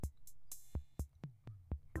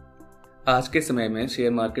आज के समय में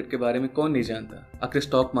शेयर मार्केट के बारे में कौन नहीं जानता। आखिर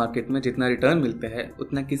स्टॉक मार्केट में जितना रिटर्न मिलता है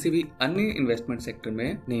उतना किसी भी अन्य इन्वेस्टमेंट सेक्टर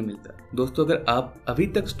में नहीं मिलता। दोस्तों, अगर आप अभी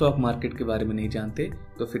तक स्टॉक मार्केट के बारे में नहीं जानते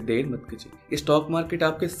तो फिर देर मत कीजिए। स्टॉक मार्केट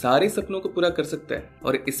आपके सारे सपनों को पूरा कर सकता है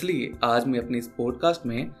और इसलिए आज मैं अपने इस पॉडकास्ट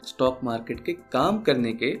में स्टॉक मार्केट के काम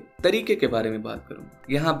करने के तरीके के बारे में बात करूंगा।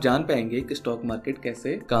 यहाँ आप जान पाएंगे कि स्टॉक मार्केट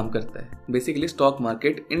कैसे काम करता है। Basically stock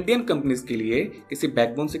market Indian companies के लिए किसी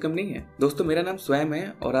बैकबोन से कम नहीं है। दोस्तों, मेरा नाम स्वयं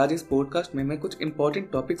है और आज इस पॉडकास्ट में मैं कुछ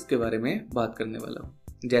इंपॉर्टेंट टॉपिक्स के बारे में बात करने वाला हूँ,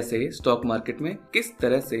 जैसे स्टॉक मार्केट में किस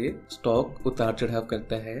तरह से स्टॉक उतार चढ़ाव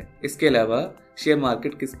करता है, इसके अलावा शेयर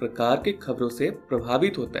मार्केट किस प्रकार की खबरों से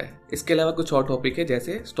प्रभावित होता है, इसके अलावा कुछ और टॉपिक है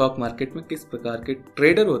जैसे स्टॉक मार्केट में किस प्रकार के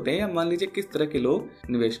ट्रेडर होते हैं या मान लीजिए किस तरह के लोग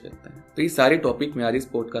निवेश करते हैं। तो ये सारे टॉपिक मैं आज इस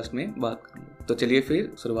पॉडकास्ट में बात करूंगा। तो चलिए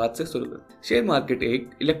फिर शुरुआत से शुरू करते हैं। शेयर मार्केट एक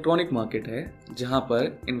इलेक्ट्रॉनिक मार्केट है जहां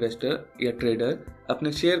पर इन्वेस्टर या ट्रेडर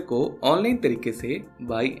अपने शेयर को ऑनलाइन तरीके से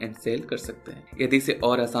बाई एंड सेल कर सकते हैं। यदि इसे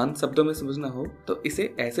और आसान शब्दों में समझना हो तो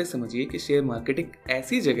इसे ऐसे समझिए कि शेयर मार्केट एक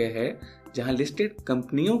ऐसी जगह है जहां लिस्टेड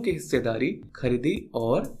कंपनियों की हिस्सेदारी खरीदी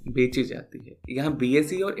और बेची जाती है। यहाँ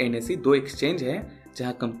BSE और NSE दो एक्सचेंज हैं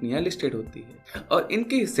जहां कंपनियां लिस्टेड होती है और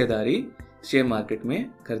इनकी हिस्सेदारी शेयर मार्केट में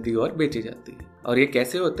खरीदी और बेची जाती है। और ये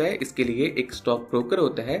कैसे होता है, इसके लिए एक स्टॉक ब्रोकर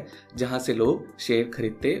होता है जहां से लोग शेयर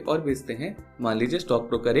खरीदते और बेचते हैं। मान लीजिए स्टॉक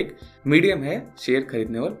ब्रोकर एक मीडियम है शेयर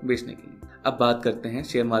खरीदने और बेचने के लिए। अब बात करते हैं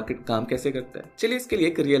शेयर मार्केट काम कैसे करता है। चलिए इसके लिए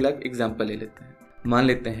एक रियल लाइफ एग्जांपल ले लेते हैं। मान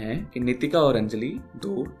लेते हैं कि नितिका और अंजलि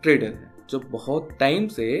दो ट्रेडर हैं जो बहुत टाइम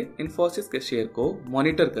से इन्फोसिस के शेयर को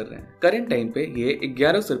मॉनिटर कर रहे हैं। करंट टाइम पे ये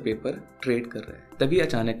 1100 रुपए पर ट्रेड कर रहे हैं। तभी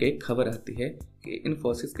अचानक एक खबर आती है कि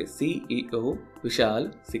इन्फोसिस के CEO विशाल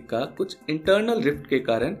सिक्का कुछ इंटरनल रिफ्ट के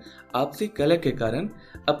कारण, आपसी कलह के कारण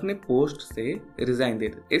अपने पोस्ट से रिजाइन दे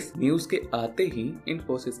देते। इस न्यूज के आते ही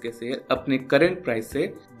इन्फोसिस के शेयर अपने करंट प्राइस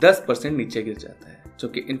से 10% नीचे गिर जाता है।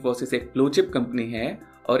 क्योंकि इन्फोसिस एक ब्लू चिप कंपनी है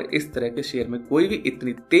और इस तरह के शेयर में कोई भी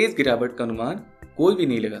इतनी तेज गिरावट का अनुमान कोई भी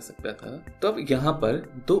नहीं लगा सकता था। तो अब यहाँ पर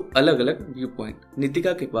दो अलग अलग व्यू पॉइंट।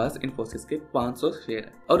 नितिका के पास इन्फोसिस के 500 शेयर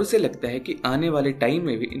है और उसे लगता है कि आने वाले टाइम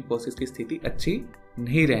में भी इन्फोसिस की स्थिति अच्छी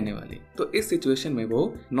नहीं रहने वाली। तो इस सिचुएशन में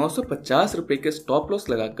वो 950 रुपए के स्टॉप लॉस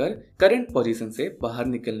लगाकर करंट पोजीशन से बाहर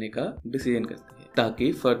निकलने का डिसीजन करती है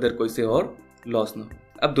ताकि फर्दर कोई से और लॉस न हो।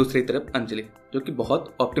 अब दूसरी तरफ अंजलि जो कि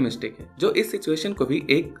बहुत ऑप्टिमिस्टिक है, जो इस सिचुएशन को भी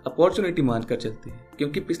एक अपॉर्चुनिटी मानकर चलती है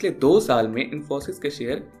क्योंकि पिछले 2 साल में इन्फोसिस के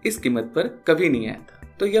शेयर इस कीमत पर कभी नहीं आया था।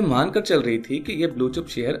 तो यह मानकर चल रही थी कि यह ब्लू चिप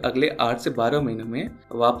शेयर अगले 8 से 12 महीनों में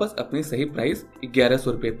वापस अपनी सही प्राइस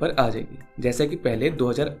 1100 रुपए पर आ जाएगी, जैसा कि पहले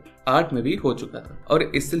 2008 में भी हो चुका था। और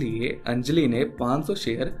इसलिए अंजलि ने 500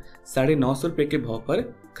 शेयर 950 रुपए के भाव पर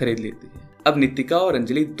खरीद लेती है। अब नितिका और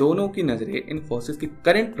अंजलि दोनों की नजरें इन्फोसिस की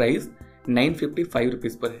करंट प्राइस 955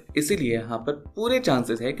 रुपीज पर है, इसीलिए यहाँ पर पूरे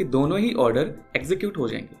चांसेस है कि दोनों ही ऑर्डर एग्जीक्यूट हो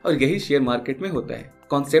जाएंगे। और यही शेयर मार्केट में होता है।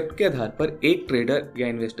 कॉन्सेप्ट के आधार पर एक ट्रेडर या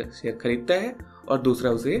इन्वेस्टर शेयर खरीदता है और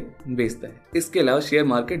दूसरा उसे बेचता है। इसके अलावा शेयर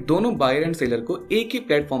मार्केट दोनों बायर एंड सेलर को एक ही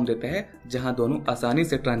प्लेटफॉर्म देता है जहां दोनों आसानी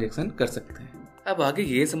से ट्रांजैक्शन कर सकते हैं। अब आगे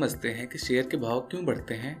ये समझते हैं कि शेयर के भाव क्यों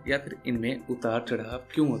बढ़ते हैं या फिर इनमें उतार चढ़ाव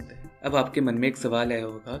क्यों होते हैं। अब आपके मन में एक सवाल आया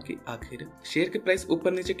होगा कि आखिर शेयर के प्राइस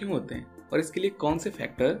ऊपर नीचे क्यों होते हैं और इसके लिए कौन से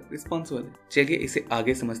फैक्टर रिस्पॉन्सिबल है। चलिए इसे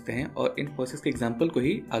आगे समझते हैं और इन्फोसिस के एग्जाम्पल को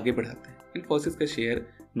ही आगे बढ़ाते हैं। इन्फोसिस का शेयर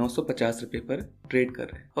 950 रुपए पर ट्रेड कर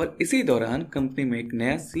रहे हैं और इसी दौरान कंपनी में एक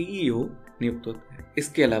नया CEO नियुक्त होता है।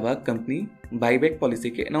 इसके अलावा कंपनी बाईबैक पॉलिसी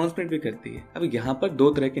के अनाउंसमेंट भी करती है। अब यहाँ पर 2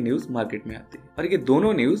 तरह की न्यूज मार्केट में आती है और ये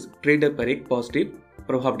दोनों न्यूज ट्रेडर पर एक पॉजिटिव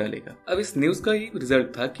प्रभाव डालेगा। अब इस न्यूज का ही रिजल्ट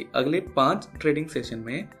था कि अगले 5 ट्रेडिंग सेशन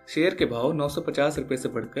में शेयर के भाव 950 रुपए से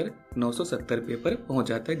बढ़कर 970 रुपए पर पहुंच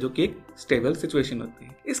जाता है, जो कि एक स्टेबल सिचुएशन होती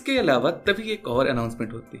है। इसके अलावा तभी एक और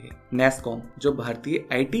अनाउंसमेंट होती है। नैस्कॉम जो भारतीय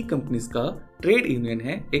IT कंपनीज का ट्रेड यूनियन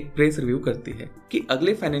है, एक प्रेस रिव्यू करती है कि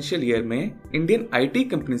अगले फाइनेंशियल ईयर में इंडियन IT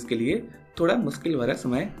कंपनीज के लिए थोड़ा मुश्किल वाला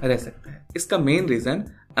समय रह सकता है। इसका मेन रीजन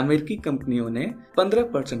अमेरिकी कंपनियों ने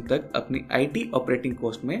 15% तक अपनी IT ऑपरेटिंग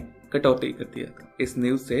कॉस्ट में कटौती कर दिया था। इस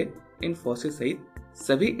न्यूज से इन्फोसिस सहित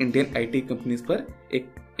सभी इंडियन IT कंपनीज पर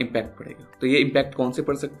एक इम्पैक्ट पड़ेगा। तो ये इम्पैक्ट कौन से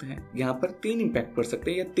पड़ सकते हैं? यहाँ पर 3 इम्पैक्ट पड़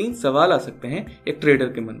सकते हैं या 3 सवाल आ सकते हैं एक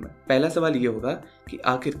ट्रेडर के मन में। पहला सवाल ये होगा कि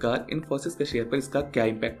आखिरकार इन्फोसिस के शेयर पर इसका क्या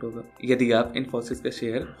इम्पैक्ट होगा। यदि आप इन्फोसिस का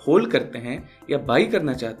शेयर होल्ड करते हैं या बाई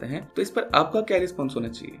करना चाहते हैं तो इस पर आपका क्या रिस्पॉन्स होना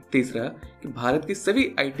चाहिए। तीसरा कि भारत की सभी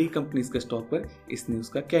IT कंपनीज के स्टॉक पर इस न्यूज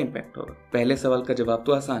का क्या इम्पैक्ट होगा। पहले सवाल का जवाब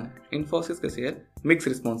तो आसान है, इन्फोसिस का शेयर मिक्स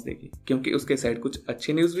रिस्पॉन्स देगी क्योंकि उसके साइड कुछ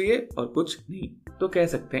अच्छी न्यूज भी है और कुछ नहीं। तो कह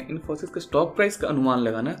सकते हैं इन्फोसिस के स्टॉक प्राइस का अनुमान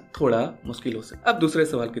लगाना थोड़ा मुश्किल हो सकता है। अब दूसरे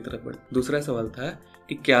सवाल की तरफ बढ़े। दूसरा सवाल था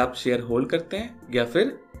कि क्या आप शेयर होल्ड करते हैं या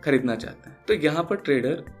फिर खरीदना चाहते हैं। तो यहाँ पर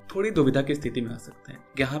ट्रेडर थोड़ी दुविधा की स्थिति में आ सकते हैं।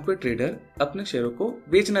 यहाँ पे ट्रेडर अपने शेयरों को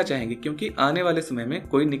बेचना चाहेंगे क्योंकि आने वाले समय में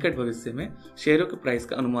कोई निकट भविष्य में शेयरों के प्राइस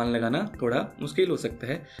का अनुमान लगाना थोड़ा मुश्किल हो सकता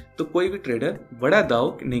है, तो कोई भी ट्रेडर बड़ा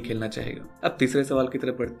दांव नहीं खेलना चाहेगा। अब तीसरे सवाल की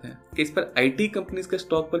तरफ बढ़ते हैं कि इस पर आईटी कंपनीज के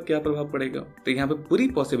स्टॉक पर क्या प्रभाव पड़ेगा। तो यहाँ पे पूरी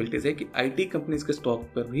पॉसिबिलिटीज है कि आईटी कंपनीज के स्टॉक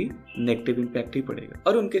पर भी नेगेटिव इंपैक्ट ही पड़ेगा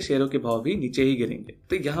और उनके शेयरों के भाव भी नीचे ही गिरेंगे।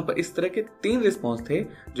 तो यहाँ पर इस तरह के 3 रिस्पॉन्स थे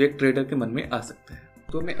जो एक ट्रेडर के मन में आ सकता है।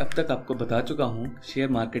 तो मैं अब तक आपको बता चुका हूँ शेयर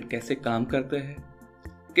मार्केट कैसे काम करता है,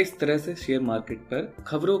 किस तरह से शेयर मार्केट पर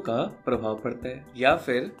खबरों का प्रभाव पड़ता है या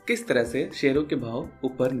फिर किस तरह से शेयरों के भाव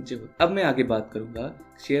ऊपर नीचे होते हैं। अब मैं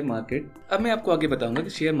आपको आगे बताऊंगा कि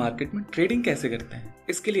शेयर मार्केट में ट्रेडिंग कैसे करते हैं।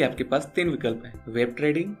 इसके लिए आपके पास 3 विकल्प हैं, web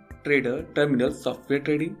trading, trader, terminal, software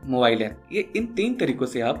trading, mobile app. ये इन 3 तरीकों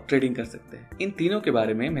से आप ट्रेडिंग कर सकते हैं। इन तीनों के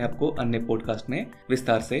बारे में मैं आपको अन्य पॉडकास्ट में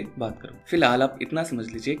विस्तार से बात करूँ। फिलहाल आप इतना समझ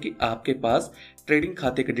लीजिए कि आपके पास ट्रेडिंग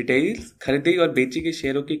खाते के डिटेल्स, खरीदी और बेची गई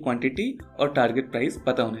शेयरों की क्वांटिटी और टारगेट प्राइस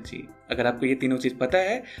पता होना चाहिए। अगर आपको ये तीनों चीज पता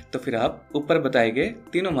है तो फिर आप ऊपर बताए गए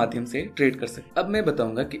तीनों माध्यम से ट्रेड कर सकते हैं। अब मैं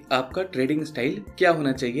बताऊंगा कि आपका ट्रेडिंग स्टाइल क्या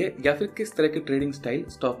होना चाहिए या फिर किस तरह के ट्रेडिंग स्टाइल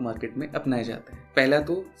स्टॉक मार्केट में अपनाए जाते हैं। पहला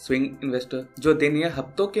तो स्विंग इन्वेस्टर, जो दिन या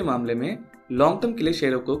हफ्तों के मामले में लॉन्ग टर्म के लिए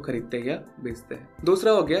शेयरों को खरीदते हैं या बेचते हैं।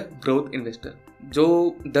 दूसरा हो गया ग्रोथ इन्वेस्टर,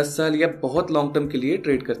 जो 10 साल या बहुत लॉन्ग टर्म के लिए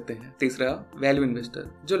ट्रेड करते हैं। तीसरा वैल्यू इन्वेस्टर,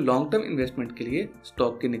 जो लॉन्ग टर्म इन्वेस्टमेंट के लिए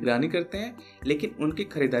स्टॉक की निगरानी करते हैं, लेकिन उनकी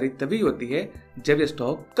खरीदारी तभी होती है जब ये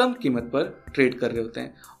स्टॉक कम कीमत पर ट्रेड कर रहे होते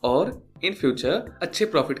हैं और इन फ्यूचर अच्छे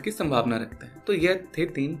प्रॉफिट की संभावना रखते हैं। तो यह थे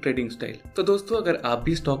 3 ट्रेडिंग स्टाइल। तो दोस्तों, अगर आप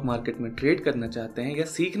भी स्टॉक मार्केट में ट्रेड करना चाहते हैं या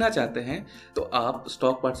सीखना चाहते हैं तो आप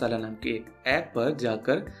स्टॉक पाठशाला नाम की एक ऐप पर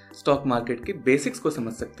जाकर स्टॉक मार्केट के बेसिक्स को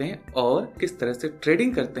समझ सकते हैं और किस तरह से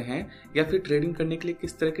ट्रेडिंग करते हैं या फिर ट्रेडिंग करने के लिए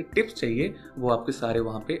किस तरह के टिप्स चाहिए वो आपके सारे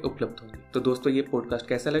वहाँ पे उपलब्ध होंगे। तो दोस्तों, ये पॉडकास्ट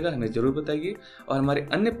कैसा लगा हमें जरूर बताइए और हमारे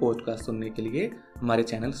अन्य पॉडकास्ट सुनने के लिए हमारे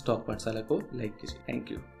चैनल स्टॉक पाठशाला को लाइक कीजिए।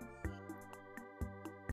 Thank you.